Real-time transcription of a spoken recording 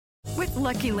With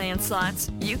Lucky Land Slots,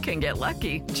 you can get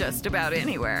lucky just about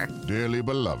anywhere. Dearly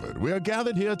beloved, we are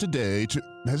gathered here today to...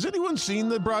 Has anyone seen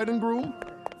the bride and groom?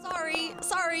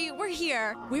 Sorry, we're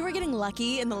here. We were getting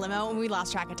lucky in the limo and we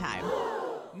lost track of time.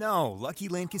 No, Lucky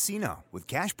Land Casino, with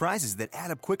cash prizes that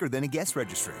add up quicker than a guest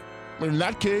registry. In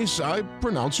that case, I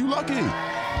pronounce you lucky.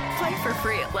 Play for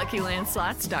free at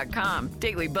LuckyLandSlots.com.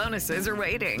 Daily bonuses are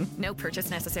waiting. No purchase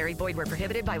necessary. Void where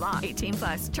prohibited by law.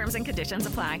 18+. Terms and conditions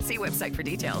apply. See website for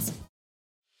details.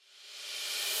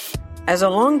 As a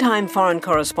longtime foreign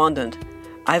correspondent,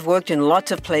 I've worked in lots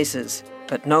of places,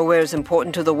 but nowhere as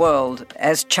important to the world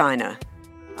as China.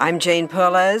 I'm Jane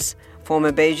Perlez,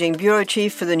 former Beijing bureau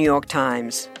chief for the New York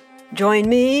Times. Join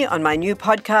me on my new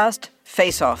podcast,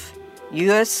 Face Off,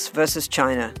 U.S. versus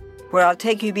China, where I'll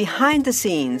take you behind the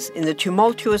scenes in the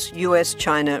tumultuous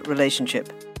U.S.-China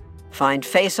relationship. Find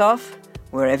Face Off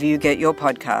wherever you get your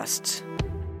podcasts.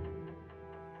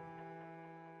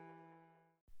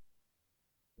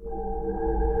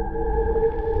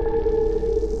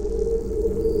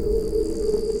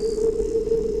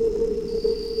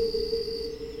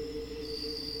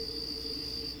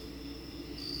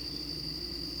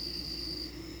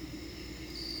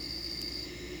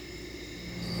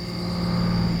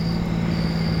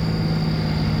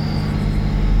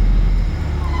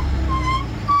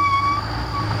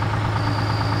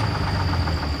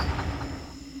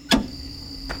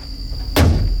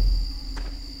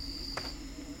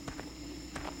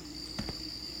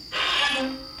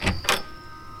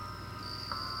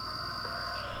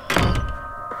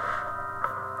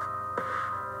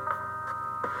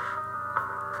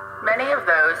 Many of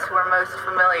those who are most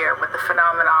familiar with the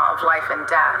phenomena of life and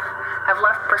death have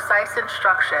left precise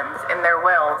instructions in their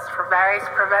wills for various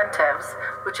preventives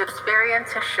which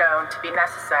experience has shown to be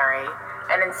necessary,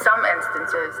 and in some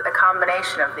instances a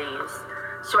combination of these,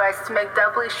 so as to make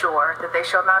doubly sure that they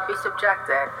shall not be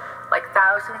subjected, like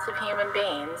thousands of human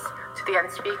beings, to the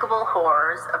unspeakable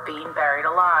horrors of being buried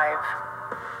alive.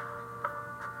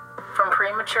 From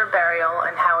Premature Burial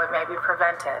and How It May Be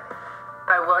Prevented,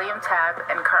 by William Tabb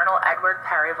and Colonel Edward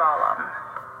Perry Vollum.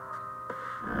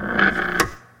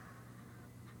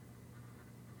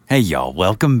 Hey y'all,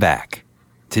 welcome back.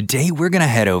 Today we're going to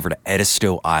head over to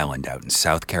Edisto Island out in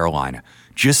South Carolina,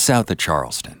 just south of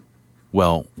Charleston.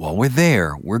 Well, while we're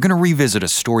there, we're going to revisit a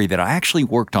story that I actually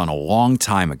worked on a long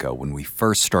time ago when we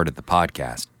first started the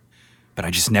podcast. But I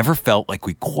just never felt like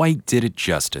we quite did it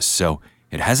justice, so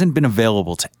it hasn't been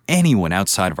available to anyone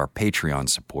outside of our Patreon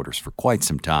supporters for quite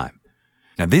some time.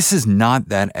 Now, this is not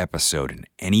that episode in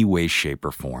any way, shape,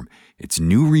 or form. It's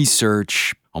new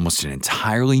research, almost an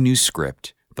entirely new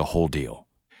script, the whole deal.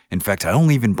 In fact, I don't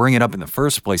even bring it up in the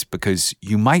first place because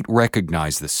you might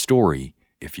recognize the story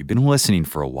if you've been listening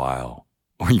for a while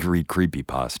or you read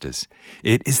creepypastas.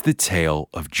 It is the tale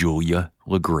of Julia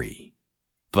Legare.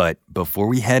 But before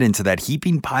we head into that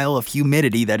heaping pile of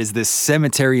humidity that is this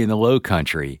cemetery in the Low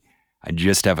Country, I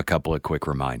just have a couple of quick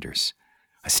reminders.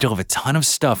 I still have a ton of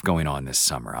stuff going on this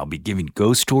summer. I'll be giving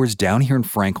ghost tours down here in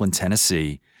Franklin,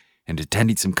 Tennessee, and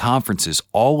attending some conferences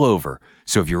all over.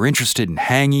 So if you're interested in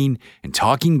hanging and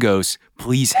talking ghosts,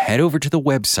 please head over to the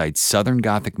website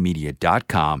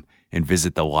southerngothicmedia.com and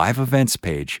visit the live events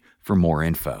page for more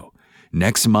info.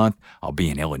 Next month, I'll be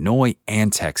in Illinois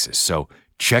and Texas, so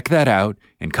check that out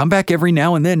and come back every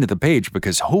now and then to the page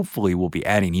because hopefully we'll be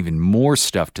adding even more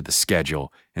stuff to the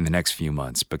schedule in the next few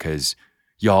months because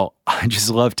y'all, I just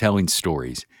love telling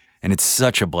stories, and it's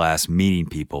such a blast meeting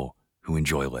people who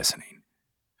enjoy listening.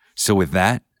 So with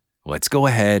that, let's go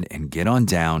ahead and get on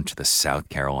down to the South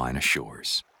Carolina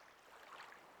shores.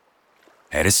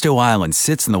 Edisto Island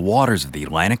sits in the waters of the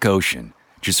Atlantic Ocean,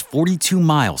 just 42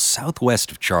 miles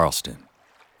southwest of Charleston.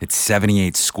 Its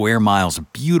 78 square miles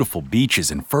of beautiful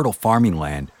beaches and fertile farming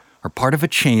land are part of a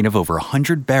chain of over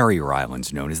 100 barrier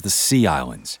islands known as the Sea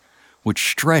Islands,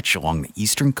 which stretch along the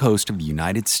eastern coast of the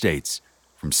United States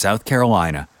from South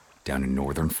Carolina down to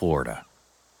northern Florida.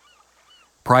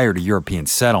 Prior to European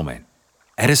settlement,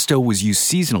 Edisto was used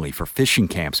seasonally for fishing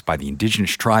camps by the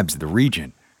indigenous tribes of the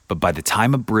region, but by the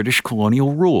time of British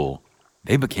colonial rule,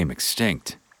 they became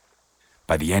extinct.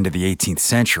 By the end of the 18th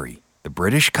century, the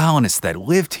British colonists that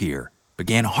lived here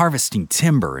began harvesting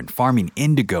timber and farming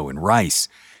indigo and rice,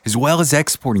 as well as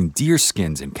exporting deer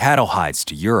skins and cattle hides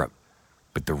to Europe.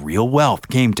 But the real wealth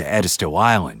came to Edisto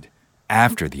Island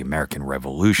after the American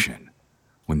Revolution,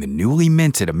 when the newly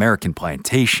minted American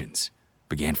plantations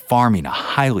began farming a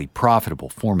highly profitable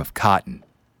form of cotton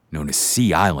known as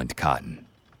Sea Island cotton.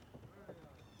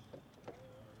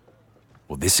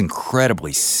 Well, this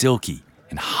incredibly silky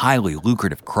and highly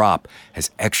lucrative crop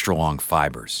has extra long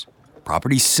fibers,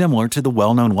 properties similar to the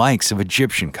well-known likes of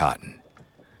Egyptian cotton,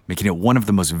 making it one of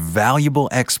the most valuable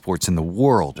exports in the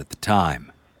world at the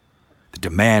time. The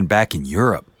demand back in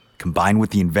Europe, combined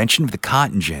with the invention of the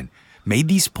cotton gin, made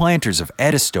these planters of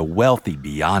Edisto wealthy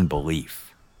beyond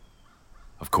belief.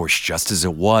 Of course, just as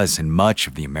it was in much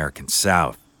of the American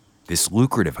South, this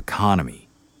lucrative economy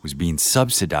was being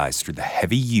subsidized through the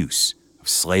heavy use of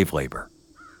slave labor.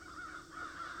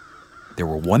 There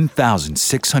were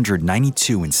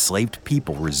 1,692 enslaved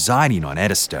people residing on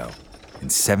Edisto in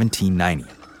 1790,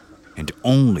 and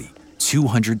only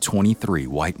 223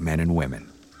 white men and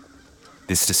women.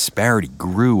 This disparity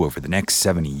grew over the next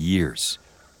 70 years,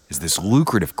 as this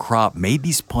lucrative crop made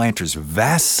these planters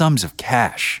vast sums of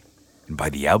cash, and by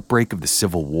the outbreak of the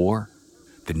Civil War,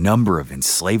 the number of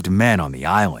enslaved men on the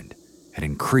island had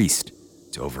increased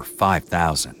to over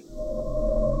 5,000.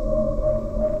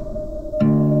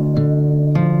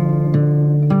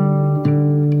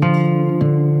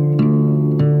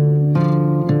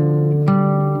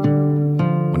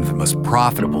 One of the most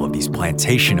profitable of these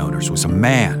plantation owners was a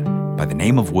man by the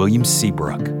name of William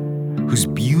Seabrook, whose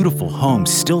beautiful home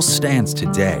still stands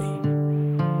today.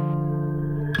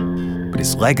 But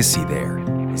his legacy there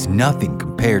is nothing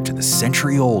compared to the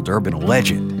century-old urban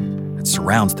legend that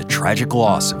surrounds the tragic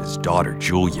loss of his daughter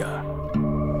Julia,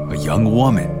 a young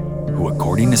woman who,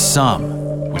 according to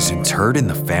some, was interred in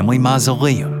the family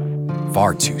mausoleum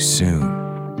far too soon.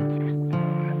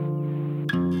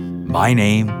 My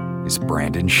name is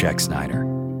Brandon Scheck-Snyder,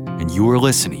 and you are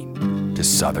listening to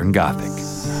Southern Gothic.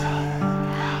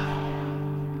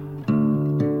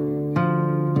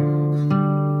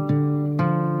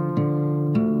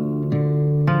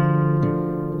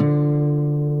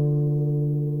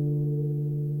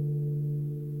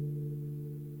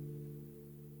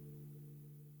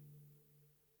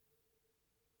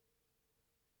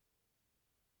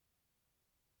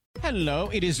 Hello,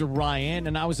 it is Ryan,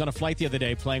 and I was on a flight the other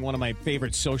day playing one of my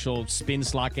favorite social spin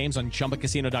slot games on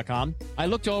ChumbaCasino.com. I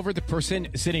looked over at the person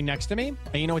sitting next to me,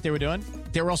 and you know what they were doing?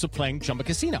 They were also playing Chumba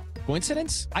Casino.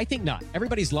 Coincidence? I think not.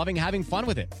 Everybody's loving having fun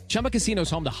with it. Chumba Casino is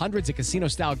home to hundreds of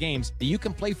casino-style games that you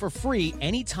can play for free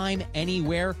anytime,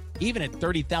 anywhere, even at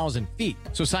 30,000 feet.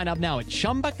 So sign up now at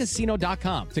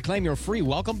ChumbaCasino.com to claim your free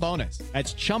welcome bonus.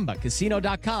 That's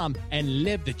ChumbaCasino.com and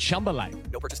live the Chumba life.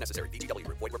 No purchase necessary. VGW.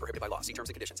 Void where prohibited by law. See terms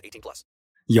and conditions. 18+.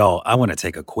 Y'all, I want to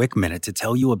take a quick minute to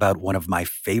tell you about one of my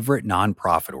favorite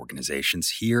nonprofit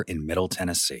organizations here in Middle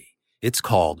Tennessee. It's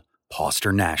called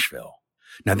Poster Nashville.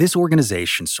 Now, this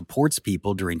organization supports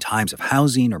people during times of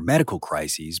housing or medical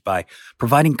crises by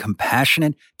providing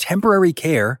compassionate, temporary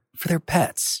care for their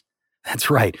pets. That's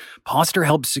right, Poster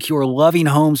helps secure loving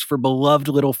homes for beloved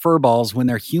little furballs when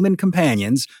their human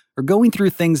companions are going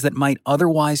through things that might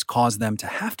otherwise cause them to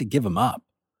have to give them up.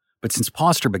 But since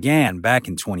Poster began back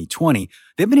in 2020,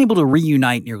 they've been able to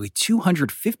reunite nearly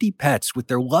 250 pets with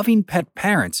their loving pet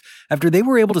parents after they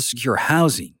were able to secure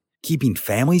housing, keeping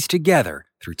families together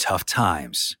through tough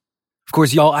times. Of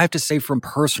course, y'all, I have to say from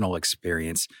personal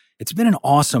experience, it's been an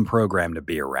awesome program to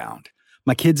be around.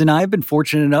 My kids and I have been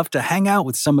fortunate enough to hang out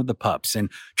with some of the pups,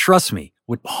 and trust me,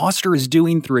 what Poster is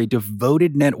doing through a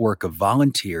devoted network of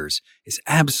volunteers is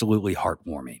absolutely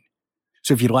heartwarming.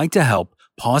 So if you'd like to help,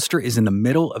 Poster is in the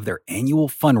middle of their annual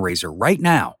fundraiser right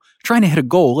now, trying to hit a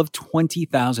goal of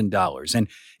 $20,000, and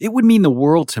it would mean the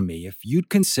world to me if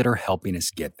you'd consider helping us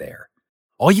get there.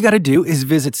 All you got to do is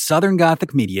visit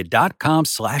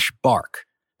southerngothicmedia.com/bark.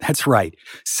 That's right,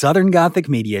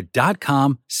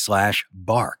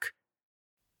 southerngothicmedia.com/bark.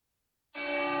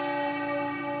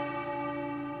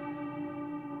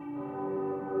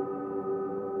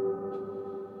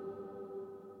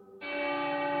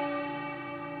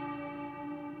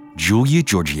 Julia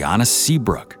Georgiana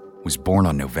Seabrook was born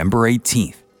on November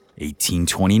 18,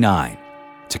 1829,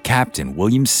 to Captain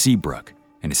William Seabrook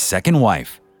and his second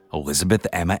wife, Elizabeth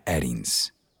Emma Eddings.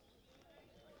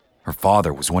 Her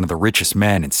father was one of the richest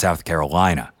men in South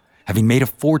Carolina, having made a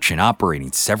fortune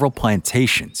operating several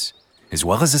plantations, as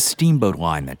well as a steamboat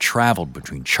line that traveled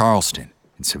between Charleston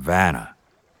and Savannah.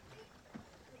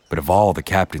 But of all the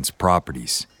captain's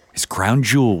properties, his crown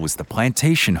jewel was the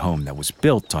plantation home that was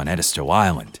built on Edisto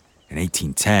Island in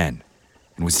 1810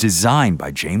 and was designed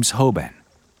by James Hoban,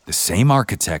 the same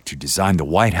architect who designed the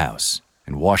White House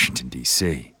in Washington,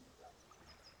 D.C.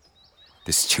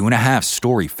 This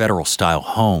 2.5-story federal-style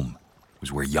home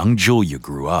was where young Julia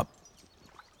grew up.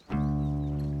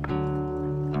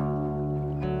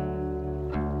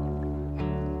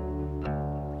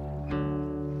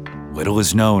 Little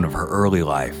is known of her early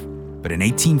life, but in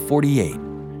 1848,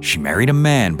 she married a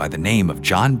man by the name of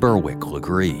John Berwick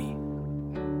Legare.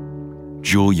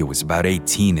 Julia was about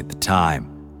 18 at the time,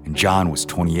 and John was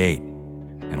 28.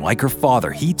 And like her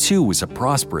father, he too was a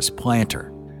prosperous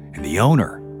planter and the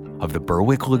owner of the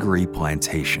Berwick Legare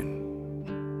plantation.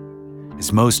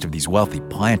 As most of these wealthy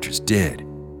planters did,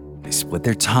 they split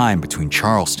their time between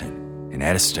Charleston and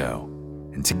Edisto,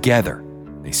 and together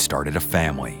they started a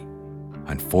family.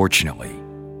 Unfortunately,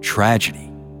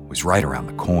 tragedy was right around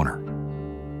the corner.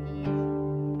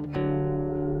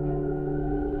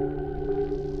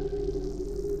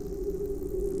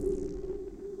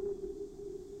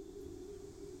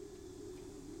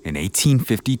 In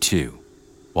 1852,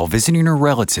 while visiting her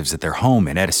relatives at their home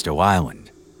in Edisto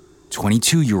Island,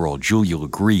 22-year-old Julia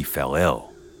Legare fell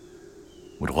ill.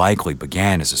 What likely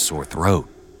began as a sore throat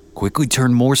quickly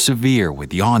turned more severe with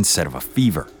the onset of a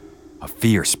fever, a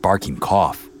fierce barking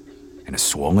cough, and a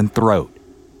swollen throat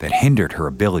that hindered her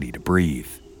ability to breathe.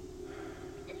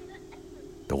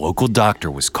 The local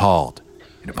doctor was called,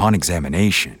 and upon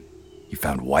examination, he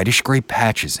found whitish-gray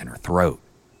patches in her throat.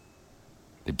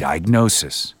 The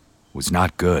diagnosis was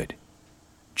not good.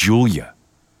 Julia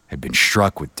had been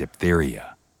struck with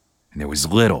diphtheria, and there was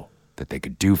little that they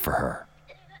could do for her.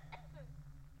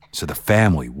 So the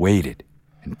family waited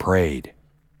and prayed,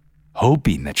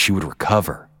 hoping that she would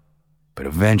recover. But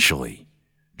eventually,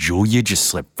 Julia just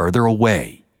slipped further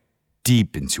away,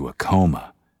 deep into a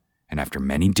coma, and after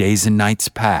many days and nights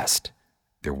passed,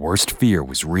 their worst fear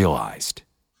was realized.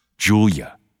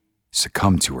 Julia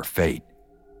succumbed to her fate.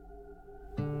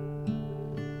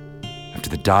 After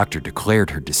the doctor declared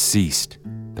her deceased,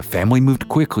 the family moved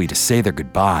quickly to say their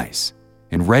goodbyes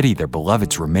and ready their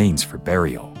beloved's remains for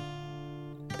burial.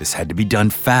 This had to be done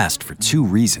fast for two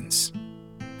reasons.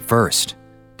 First,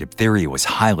 diphtheria was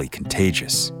highly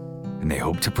contagious, and they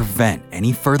hoped to prevent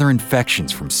any further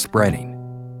infections from spreading.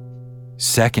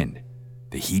 Second,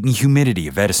 the heat and humidity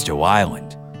of Edisto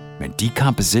Island meant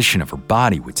decomposition of her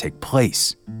body would take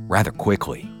place rather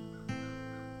quickly,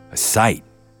 a sight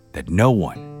that no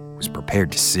one was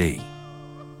prepared to see.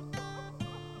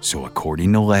 So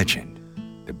according to legend,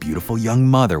 the beautiful young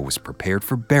mother was prepared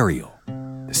for burial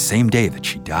the same day that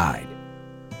she died.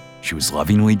 She was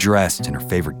lovingly dressed in her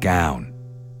favorite gown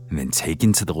and then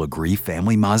taken to the Legare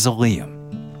family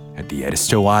mausoleum at the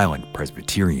Edisto Island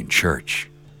Presbyterian Church.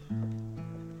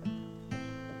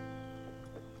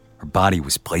 Her body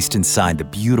was placed inside the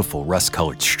beautiful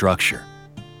rust-colored structure,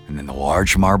 and then the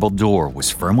large marble door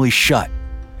was firmly shut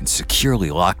and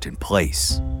securely locked in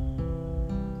place.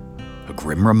 A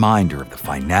grim reminder of the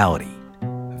finality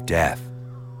of death.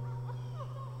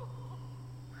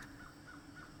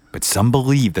 But some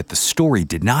believe that the story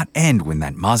did not end when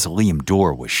that mausoleum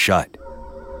door was shut.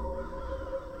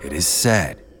 It is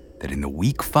said that in the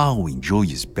week following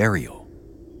Julia's burial,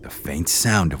 the faint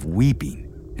sound of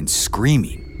weeping and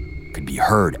screaming could be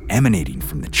heard emanating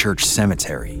from the church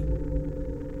cemetery.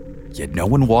 Yet no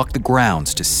one walked the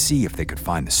grounds to see if they could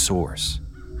find the source.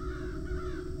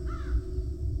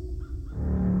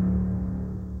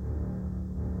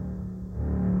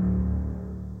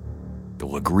 The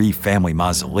Legare family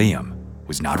mausoleum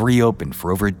was not reopened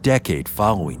for over a decade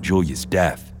following Julia's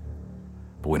death.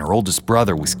 But when her oldest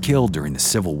brother was killed during the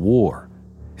Civil War,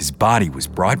 his body was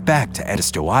brought back to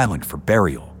Edisto Island for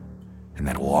burial, and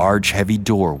that large, heavy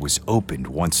door was opened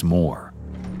once more.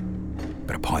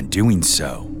 But upon doing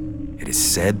so, it is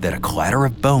said that a clatter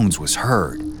of bones was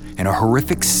heard and a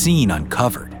horrific scene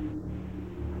uncovered.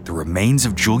 The remains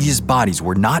of Julia's bodies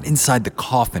were not inside the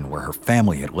coffin where her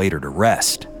family had laid her to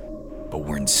rest, but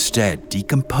were instead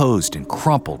decomposed and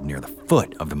crumpled near the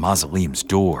foot of the mausoleum's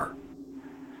door,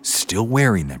 still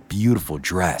wearing that beautiful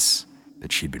dress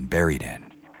that she'd been buried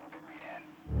in.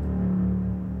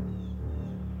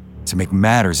 To make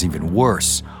matters even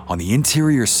worse, on the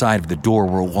interior side of the door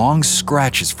were long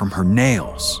scratches from her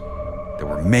nails that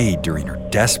were made during her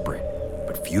desperate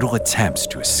but futile attempts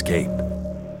to escape.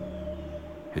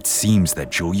 It seems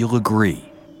that Julia Legare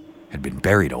had been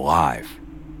buried alive.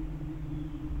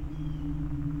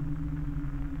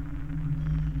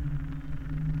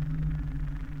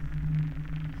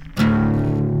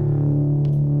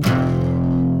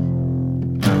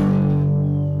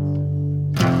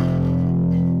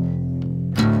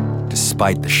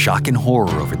 Despite the shock and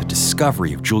horror over the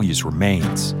discovery of Julia's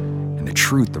remains and the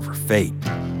truth of her fate,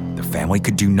 the family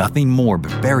could do nothing more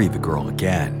but bury the girl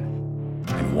again.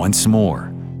 And once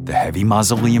more, the heavy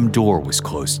mausoleum door was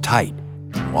closed tight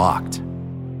and locked.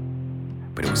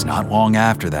 But it was not long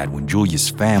after that when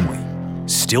Julia's family,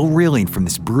 still reeling from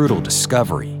this brutal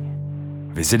discovery,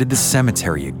 visited the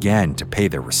cemetery again to pay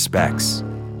their respects.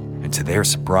 And to their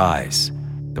surprise,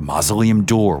 the mausoleum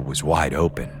door was wide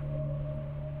open.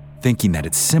 Thinking that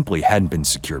it simply hadn't been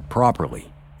secured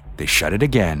properly, they shut it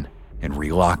again and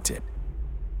relocked it.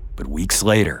 But weeks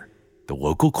later, the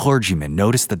local clergyman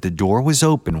noticed that the door was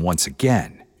open once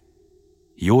again.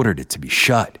 He ordered it to be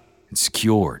shut and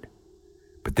secured.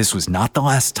 But this was not the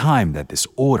last time that this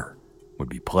order would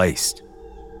be placed.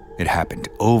 It happened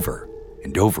over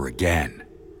and over again.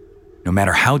 No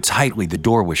matter how tightly the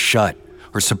door was shut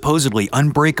or supposedly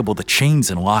unbreakable the chains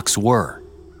and locks were,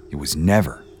 it was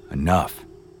never enough.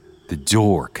 The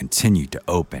door continued to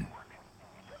open.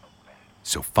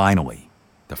 So finally,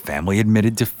 the family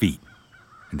admitted defeat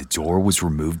and the door was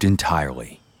removed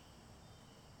entirely.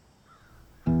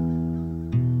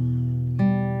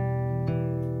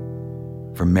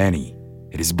 For many,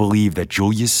 it is believed that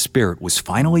Julia's spirit was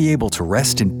finally able to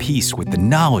rest in peace with the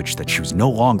knowledge that she was no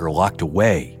longer locked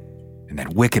away in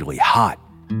that wickedly hot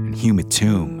and humid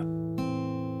tomb.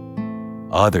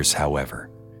 Others, however,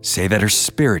 say that her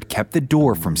spirit kept the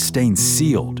door from staying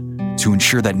sealed to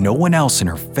ensure that no one else in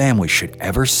her family should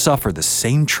ever suffer the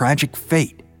same tragic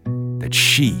fate that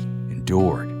she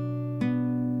endured.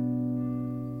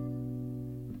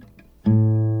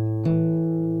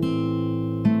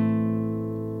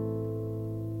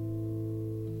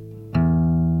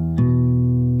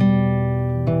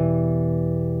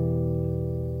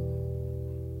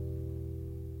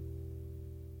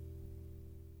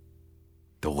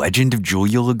 The legend of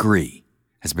Julia Legare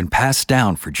has been passed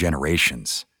down for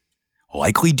generations,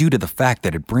 likely due to the fact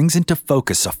that it brings into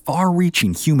focus a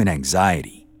far-reaching human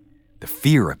anxiety, the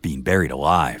fear of being buried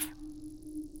alive.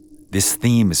 This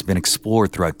theme has been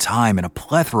explored throughout time in a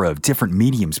plethora of different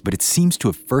mediums, but it seems to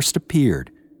have first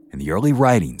appeared in the early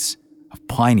writings of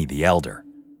Pliny the Elder,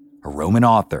 a Roman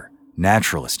author,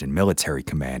 naturalist, and military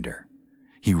commander.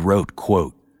 He wrote,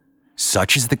 quote,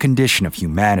 "Such is the condition of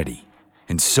humanity,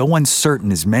 and so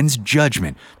uncertain is men's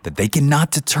judgment that they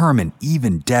cannot determine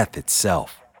even death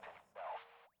itself."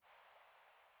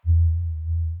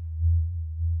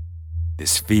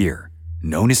 This fear,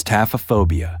 known as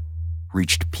taphophobia,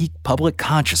 reached peak public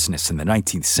consciousness in the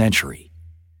 19th century.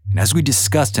 And as we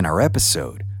discussed in our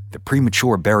episode, The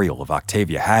Premature Burial of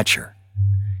Octavia Hatcher,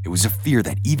 it was a fear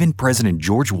that even President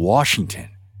George Washington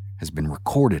has been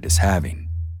recorded as having.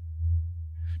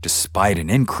 Despite an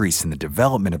increase in the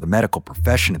development of the medical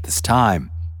profession at this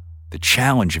time, the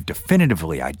challenge of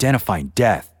definitively identifying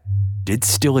death did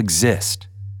still exist,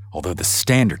 although the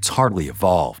standards hardly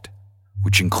evolved,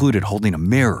 which included holding a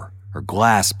mirror or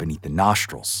glass beneath the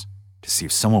nostrils to see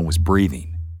if someone was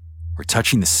breathing, or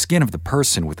touching the skin of the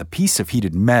person with a piece of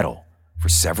heated metal for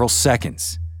several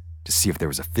seconds to see if there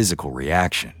was a physical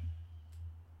reaction.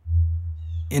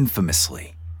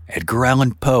 Infamously, Edgar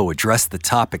Allan Poe addressed the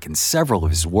topic in several of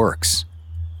his works.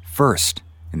 First,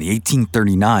 in the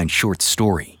 1839 short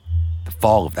story, The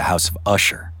Fall of the House of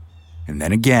Usher, and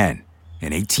then again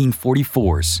in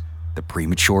 1844's The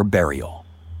Premature Burial.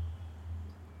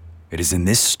 It is in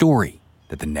this story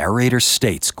that the narrator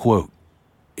states, quote,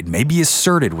 "It may be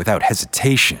asserted without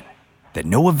hesitation that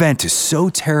no event is so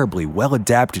terribly well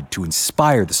adapted to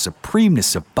inspire the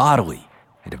supremeness of bodily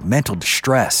and of mental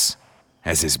distress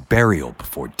as is burial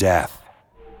before death."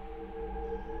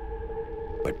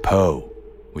 But Poe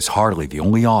was hardly the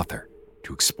only author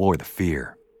to explore the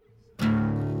fear.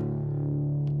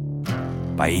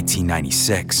 By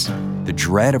 1896, the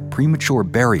dread of premature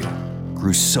burial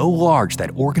grew so large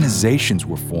that organizations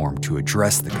were formed to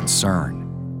address the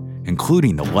concern,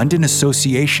 including the London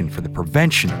Association for the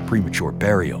Prevention of Premature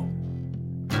Burial.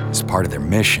 As part of their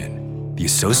mission, the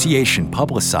association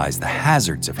publicized the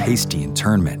hazards of hasty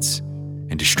interments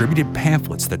and distributed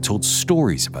pamphlets that told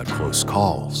stories about close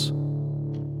calls.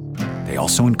 They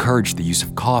also encouraged the use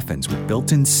of coffins with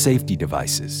built-in safety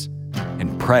devices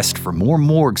and pressed for more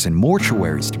morgues and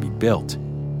mortuaries to be built,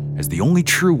 as the only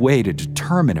true way to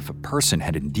determine if a person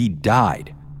had indeed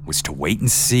died was to wait and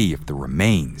see if the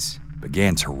remains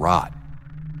began to rot.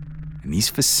 And these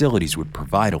facilities would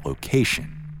provide a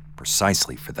location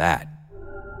precisely for that.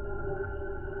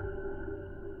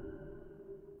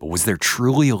 But was there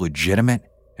truly a legitimate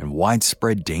and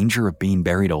widespread danger of being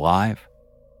buried alive?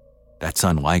 That's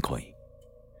unlikely.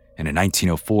 In a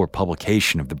 1904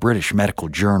 publication of the British Medical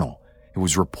Journal, it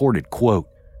was reported, quote,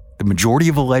 "The majority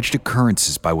of alleged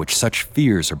occurrences by which such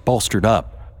fears are bolstered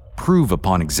up prove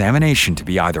upon examination to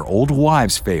be either old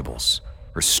wives' fables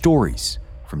or stories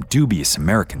from dubious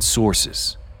American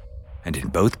sources, and in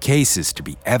both cases to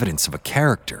be evidence of a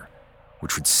character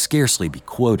which would scarcely be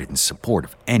quoted in support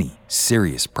of any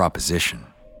serious proposition."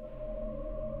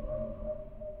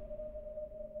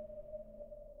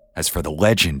 As for the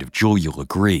legend of Julia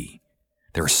Legare,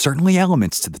 there are certainly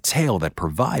elements to the tale that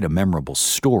provide a memorable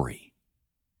story.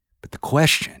 But the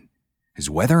question is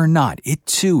whether or not it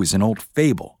too is an old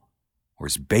fable or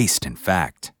is based in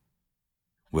fact.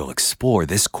 We'll explore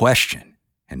this question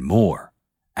and more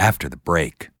after the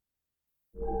break.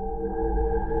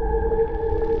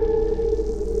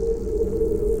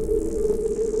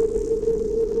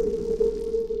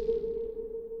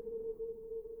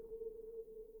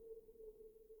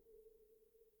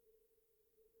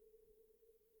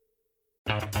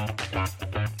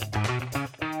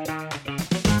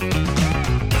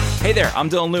 Hey there, I'm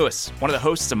Dylan Lewis, one of the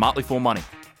hosts of Motley Fool Money.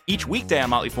 Each weekday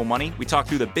on Motley Fool Money, we talk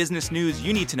through the business news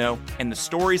you need to know and the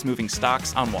stories moving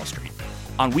stocks on Wall Street.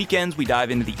 On weekends, we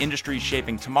dive into the industries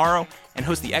shaping tomorrow and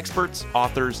host the experts,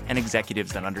 authors, and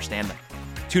executives that understand them.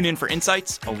 Tune in for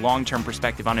insights, a long-term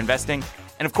perspective on investing,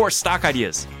 and of course, stock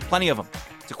ideas. Plenty of them.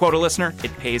 To quote a listener,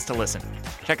 it pays to listen.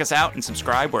 Check us out and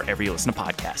subscribe wherever you listen to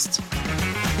podcasts.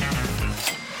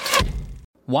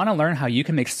 Want to learn how you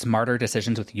can make smarter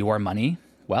decisions with your money?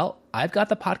 Well, I've got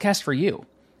the podcast for you.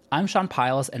 I'm Sean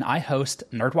Piles, and I host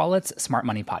NerdWallet's Smart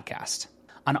Money Podcast.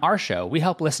 On our show, we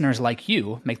help listeners like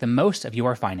you make the most of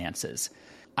your finances.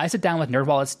 I sit down with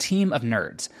NerdWallet's team of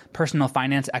nerds, personal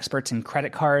finance experts in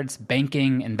credit cards,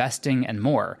 banking, investing, and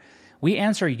more. We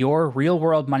answer your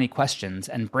real-world money questions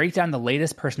and break down the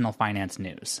latest personal finance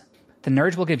news. The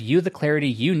nerds will give you the clarity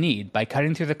you need by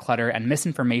cutting through the clutter and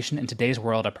misinformation in today's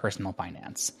world of personal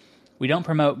finance. We don't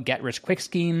promote get-rich-quick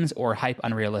schemes or hype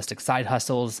unrealistic side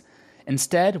hustles.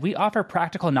 Instead, we offer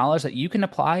practical knowledge that you can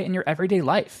apply in your everyday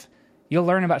life. You'll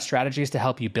learn about strategies to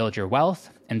help you build your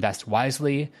wealth, invest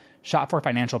wisely, shop for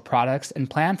financial products, and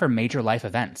plan for major life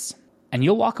events. And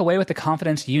you'll walk away with the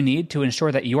confidence you need to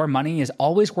ensure that your money is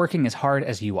always working as hard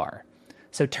as you are.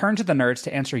 So turn to the nerds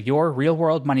to answer your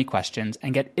real-world money questions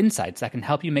and get insights that can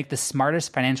help you make the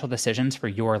smartest financial decisions for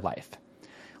your life.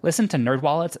 Listen to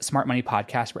NerdWallet's Smart Money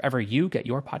Podcast wherever you get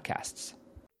your podcasts.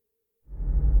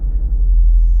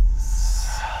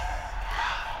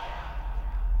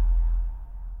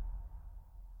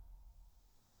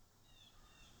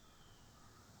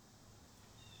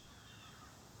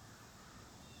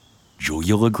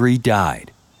 Julia Legare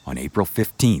died on April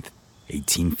 15th,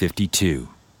 1852.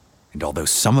 And although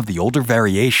some of the older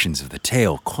variations of the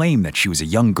tale claim that she was a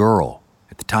young girl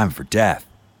at the time of her death,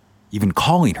 even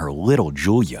calling her Little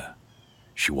Julia,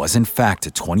 she was in fact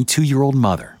a 22-year-old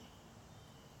mother.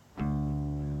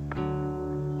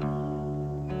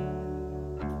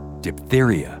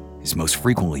 Diphtheria is most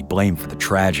frequently blamed for the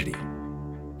tragedy.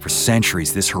 For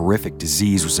centuries, this horrific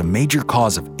disease was a major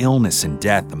cause of illness and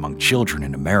death among children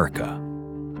in America.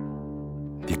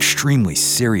 The extremely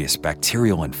serious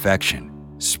bacterial infection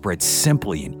spread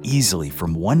simply and easily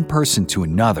from one person to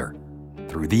another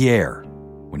through the air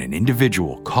when an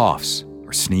individual coughs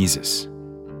or sneezes.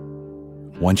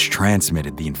 Once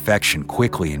transmitted, the infection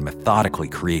quickly and methodically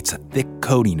creates a thick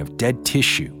coating of dead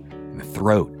tissue in the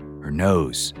throat or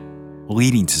nose,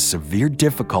 leading to severe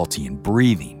difficulty in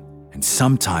breathing and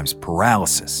sometimes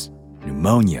paralysis,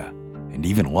 pneumonia, and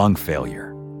even lung failure.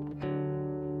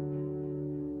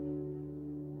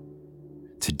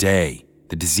 Today,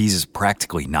 the disease is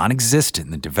practically non-existent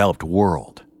in the developed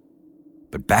world.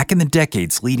 But back in the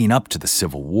decades leading up to the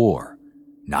Civil War,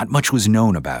 not much was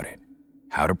known about it,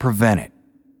 how to prevent it,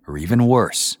 or even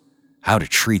worse, how to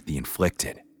treat the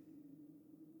inflicted.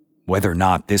 Whether or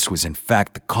not this was in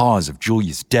fact the cause of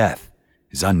Julia's death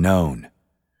is unknown.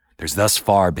 There's thus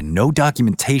far been no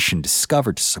documentation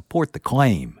discovered to support the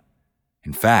claim.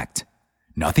 In fact,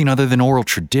 nothing other than oral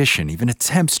tradition even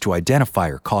attempts to identify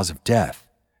her cause of death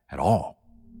at all.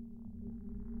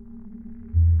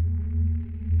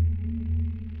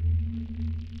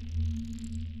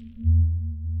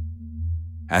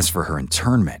 As for her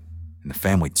internment in the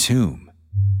family tomb,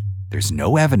 there's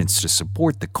no evidence to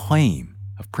support the claim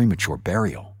of premature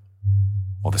burial.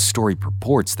 While the story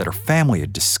purports that her family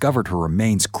had discovered her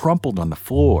remains crumpled on the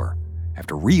floor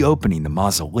after reopening the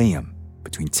mausoleum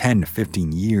between 10 to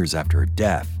 15 years after her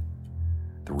death,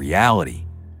 the reality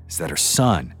is that her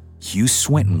son, Hugh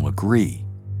Swinton Legare,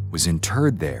 was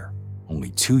interred there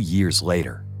only 2 years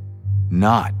later,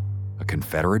 not a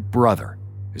Confederate brother,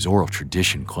 as oral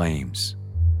tradition claims.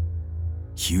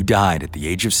 Hugh died at the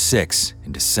age of 6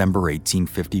 in December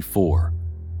 1854,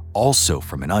 also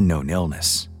from an unknown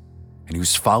illness, and he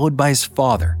was followed by his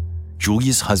father,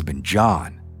 Julia's husband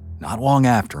John, not long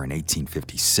after in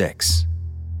 1856.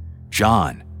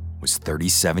 John was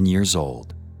 37 years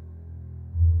old.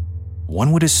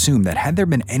 One would assume that had there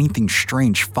been anything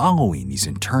strange following these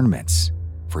internments,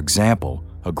 for example,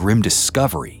 a grim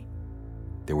discovery,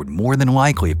 there would more than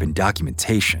likely have been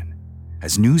documentation,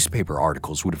 as newspaper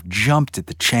articles would have jumped at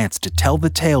the chance to tell the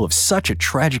tale of such a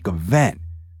tragic event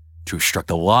to have struck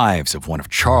the lives of one of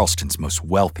Charleston's most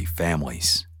wealthy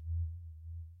families.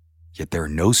 Yet there are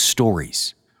no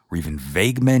stories or even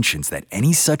vague mentions that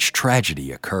any such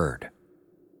tragedy occurred.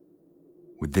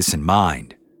 With this in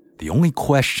mind, the only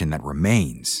question that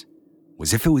remains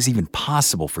was if it was even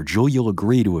possible for Julia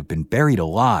Legare to have been buried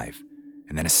alive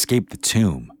and then escaped the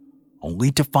tomb,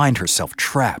 only to find herself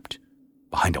trapped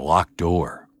behind a locked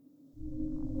door.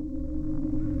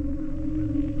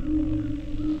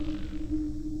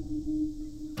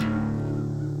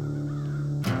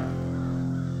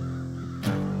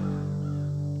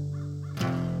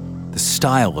 The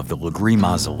style of the Legare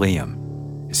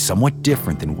mausoleum is somewhat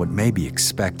different than what may be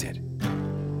expected.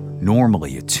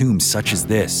 Normally, a tomb such as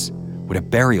this would have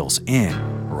burials in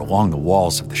or along the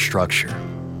walls of the structure.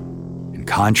 In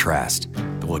contrast,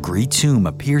 the Legare tomb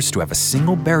appears to have a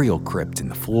single burial crypt in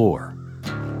the floor.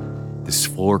 This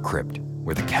floor crypt,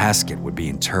 where the casket would be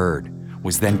interred,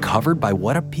 was then covered by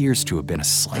what appears to have been a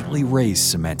slightly raised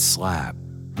cement slab.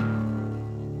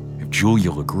 If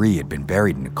Julia Legare had been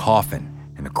buried in a coffin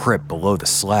in the crypt below the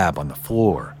slab on the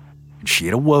floor, and she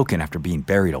had awoken after being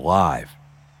buried alive,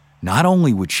 not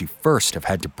only would she first have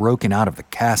had to broken out of the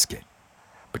casket,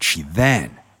 but she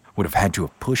then would have had to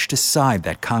have pushed aside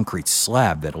that concrete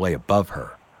slab that lay above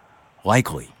her,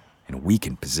 likely in a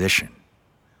weakened position.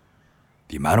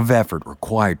 The amount of effort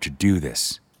required to do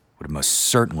this would have most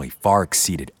certainly far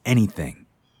exceeded anything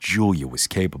Julia was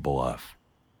capable of.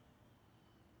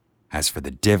 As for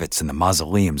the divots in the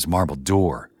mausoleum's marble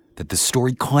door that the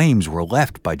story claims were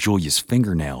left by Julia's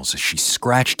fingernails as she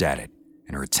scratched at it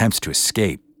in her attempts to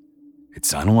escape,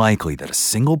 it's unlikely that a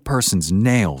single person's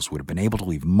nails would have been able to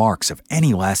leave marks of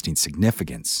any lasting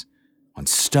significance on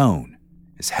stone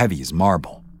as heavy as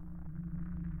marble.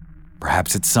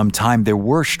 Perhaps at some time there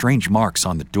were strange marks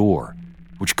on the door,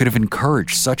 which could have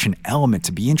encouraged such an element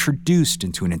to be introduced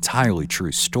into an entirely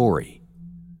true story.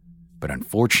 But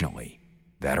unfortunately,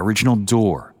 that original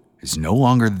door is no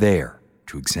longer there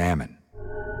to examine.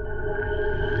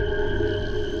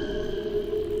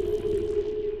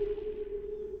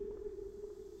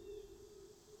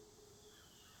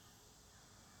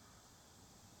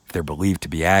 If they're believed to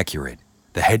be accurate,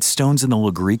 the headstones in the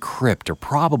Legare crypt are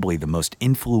probably the most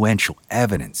influential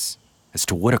evidence as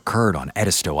to what occurred on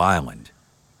Edisto Island.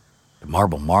 The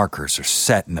marble markers are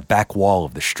set in the back wall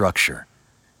of the structure,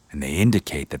 and they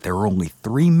indicate that there are only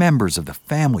 3 members of the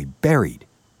family buried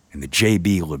in the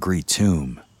J.B. Legare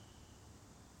tomb.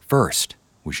 First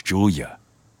was Julia,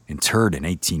 interred in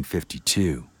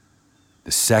 1852.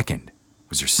 The second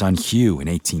was her son Hugh in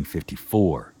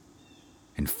 1854.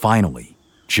 And finally,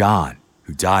 John,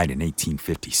 who died in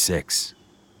 1856.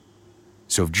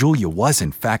 So if Julia was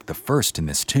in fact the first in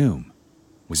this tomb,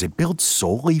 was it built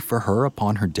solely for her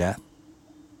upon her death?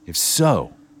 If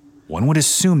so, one would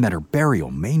assume that her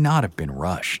burial may not have been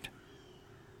rushed.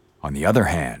 On the other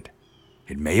hand,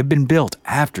 it may have been built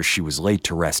after she was laid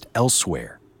to rest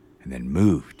elsewhere and then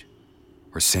moved.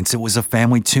 Or since it was a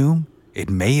family tomb, it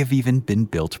may have even been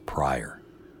built prior.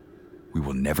 We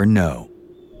will never know.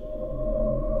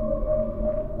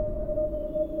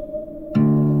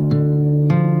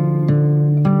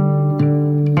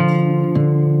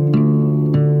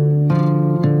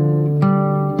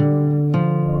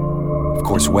 Of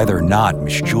course, whether or not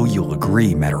Miss Julia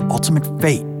Legare met her ultimate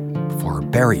fate before her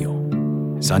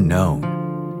burial is unknown.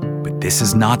 But this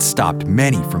has not stopped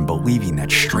many from believing that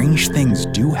strange things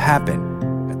do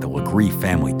happen at the Legare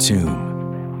family tomb.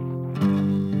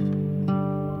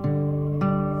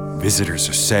 Visitors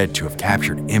are said to have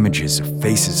captured images of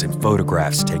faces and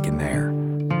photographs taken there.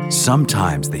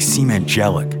 Sometimes they seem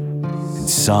angelic, and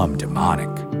some demonic.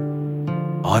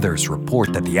 Others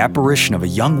report that the apparition of a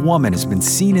young woman has been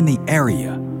seen in the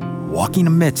area, walking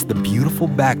amidst the beautiful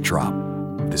backdrop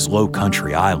of this low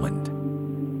country island.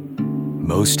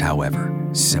 Most, however,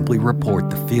 simply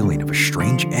report the feeling of a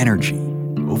strange energy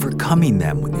overcoming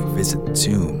them when they visit the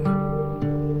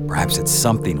tomb. Perhaps it's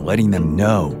something letting them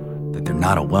know that they're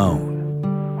not alone.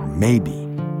 Or maybe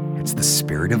it's the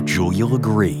spirit of Julia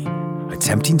Legare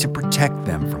attempting to protect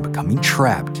them from becoming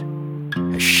trapped,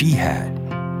 as she had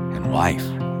in life.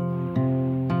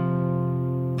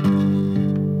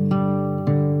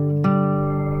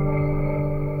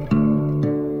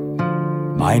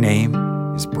 My name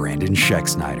is Brandon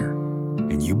Scheck-Snyder,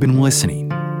 and you've been listening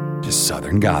to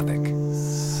Southern Gothic.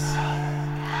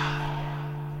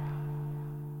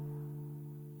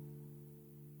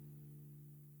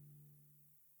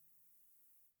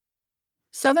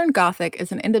 Southern Gothic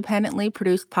is an independently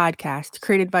produced podcast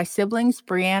created by siblings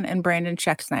Brianne and Brandon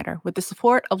Scheck-Snyder with the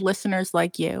support of listeners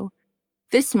like you.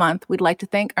 This month, we'd like to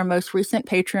thank our most recent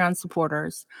Patreon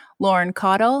supporters, Lauren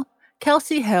Caudill,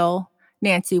 Kelsey Hill,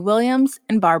 Nancy Williams,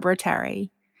 and Barbara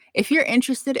Terry. If you're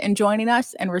interested in joining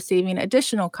us and receiving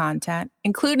additional content,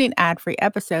 including ad-free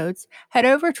episodes, head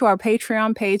over to our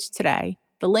Patreon page today.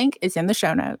 The link is in the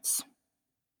show notes.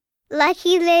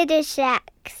 Lucky Little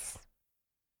Shacks.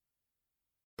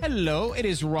 Hello, it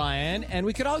is Ryan, and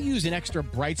we could all use an extra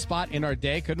bright spot in our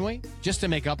day, couldn't we? Just to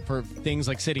make up for things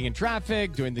like sitting in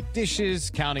traffic, doing the dishes,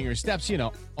 counting your steps,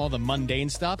 all the mundane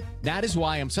stuff. That is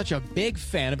why I'm such a big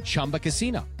fan of Chumba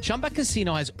Casino. Chumba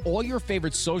Casino has all your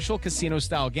favorite social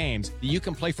casino-style games that you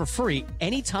can play for free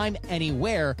anytime,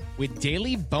 anywhere with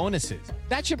daily bonuses.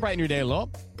 That should brighten your day a little.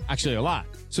 Actually, a lot.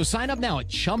 So sign up now at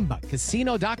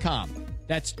ChumbaCasino.com.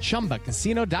 That's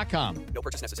ChumbaCasino.com. No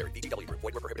purchase necessary. VGW Group.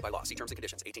 Void where prohibited by law. See terms and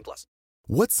conditions. 18+.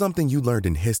 What's something you learned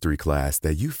in history class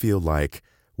that you feel like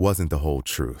wasn't the whole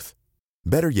truth?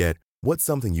 Better yet, what's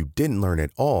something you didn't learn at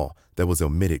all that was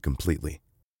omitted completely?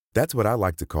 That's what I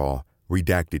like to call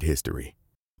redacted history.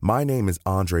 My name is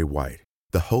Andre White,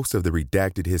 the host of the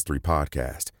Redacted History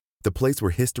Podcast, the place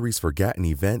where history's forgotten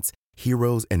events,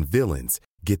 heroes, and villains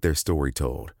get their story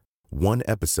told, one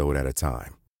episode at a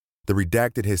time. The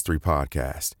Redacted History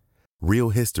Podcast. Real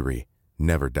history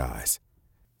never dies.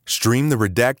 Stream the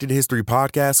Redacted History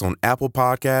Podcast on Apple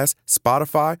Podcasts,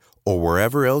 Spotify, or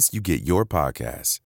wherever else you get your podcasts.